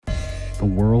The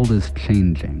world is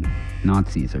changing.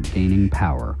 Nazis are gaining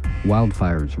power.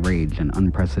 Wildfires rage in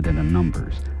unprecedented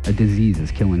numbers. A disease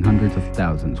is killing hundreds of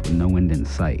thousands with no end in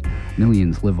sight.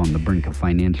 Millions live on the brink of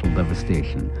financial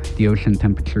devastation. The ocean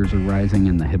temperatures are rising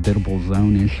and the habitable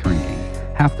zone is shrinking.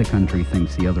 Half the country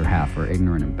thinks the other half are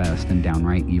ignorant at best and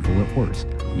downright evil at worst.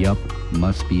 Yup,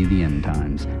 must be the end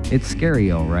times. It's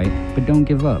scary, alright, but don't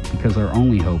give up because our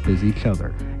only hope is each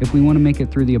other. If we want to make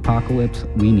it through the apocalypse,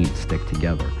 we need to stick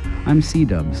together. I'm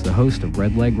C-Dubs, the host of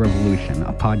Red Leg Revolution,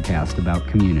 a podcast about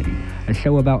community, a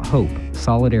show about hope,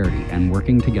 solidarity, and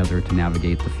working together to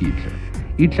navigate the future.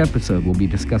 Each episode will be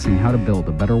discussing how to build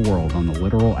a better world on the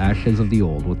literal ashes of the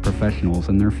old with professionals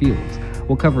in their fields.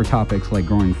 We'll cover topics like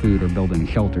growing food or building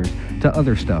shelters, to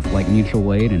other stuff like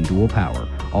mutual aid and dual power.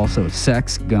 Also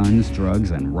sex, guns,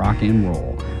 drugs, and rock and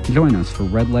roll. Join us for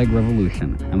Red Leg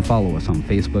Revolution and follow us on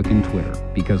Facebook and Twitter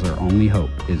because our only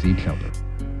hope is each other.